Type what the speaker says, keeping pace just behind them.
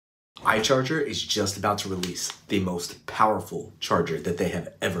iCharger is just about to release the most powerful charger that they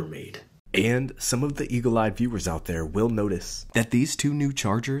have ever made. And some of the eagle-eyed viewers out there will notice that these two new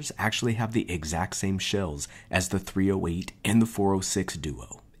chargers actually have the exact same shells as the 308 and the 406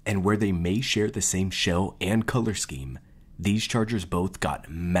 Duo. And where they may share the same shell and color scheme, these chargers both got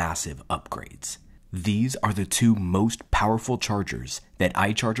massive upgrades. These are the two most powerful chargers that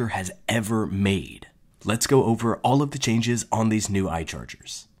iCharger has ever made. Let's go over all of the changes on these new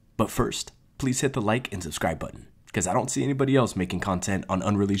iChargers. But first, please hit the like and subscribe button, because I don't see anybody else making content on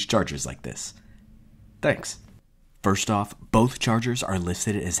unreleased chargers like this. Thanks. First off, both chargers are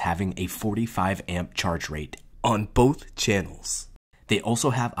listed as having a 45 amp charge rate on both channels. They also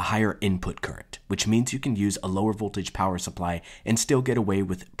have a higher input current, which means you can use a lower voltage power supply and still get away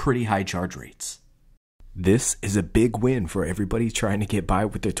with pretty high charge rates. This is a big win for everybody trying to get by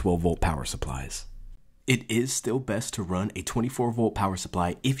with their 12 volt power supplies. It is still best to run a 24 volt power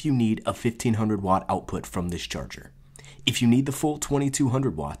supply if you need a 1500 watt output from this charger. If you need the full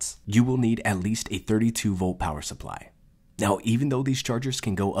 2200 watts, you will need at least a 32 volt power supply. Now, even though these chargers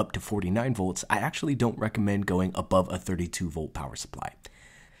can go up to 49 volts, I actually don't recommend going above a 32 volt power supply.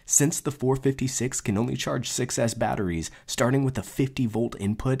 Since the 456 can only charge 6S batteries, starting with a 50 volt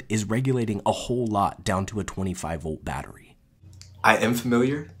input is regulating a whole lot down to a 25 volt battery. I am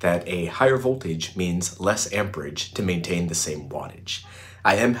familiar that a higher voltage means less amperage to maintain the same wattage.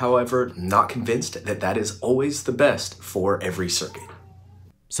 I am, however, not convinced that that is always the best for every circuit.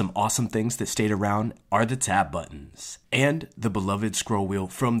 Some awesome things that stayed around are the tab buttons and the beloved scroll wheel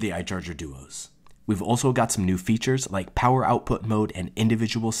from the iCharger Duos. We've also got some new features like power output mode and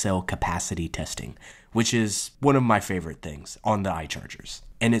individual cell capacity testing, which is one of my favorite things on the iChargers.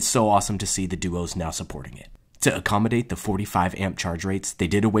 And it's so awesome to see the Duos now supporting it. To accommodate the 45 amp charge rates, they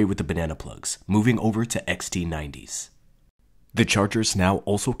did away with the banana plugs, moving over to XT90s. The chargers now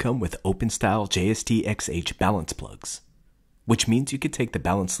also come with open-style JST-XH balance plugs, which means you could take the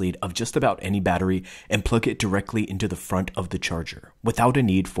balance lead of just about any battery and plug it directly into the front of the charger without a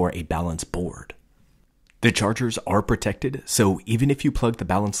need for a balance board. The chargers are protected, so even if you plug the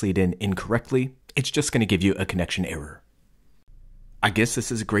balance lead in incorrectly, it's just going to give you a connection error. I guess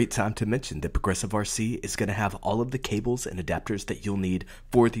this is a great time to mention that Progressive RC is going to have all of the cables and adapters that you'll need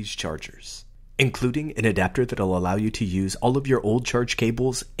for these chargers, including an adapter that'll allow you to use all of your old charge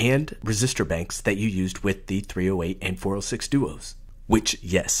cables and resistor banks that you used with the 308 and 406 Duos, which,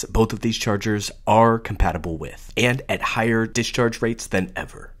 yes, both of these chargers are compatible with, and at higher discharge rates than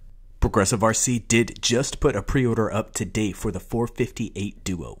ever. Progressive RC did just put a pre-order up today for the 458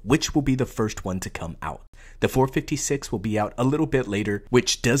 Duo, which will be the first one to come out. The 456 will be out a little bit later,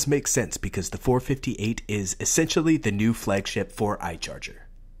 which does make sense because the 458 is essentially the new flagship for iCharger.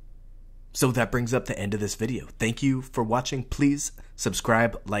 So that brings up the end of this video. Thank you for watching. Please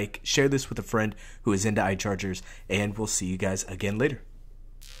subscribe, like, share this with a friend who is into iChargers, and we'll see you guys again later.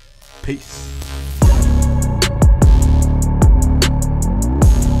 Peace.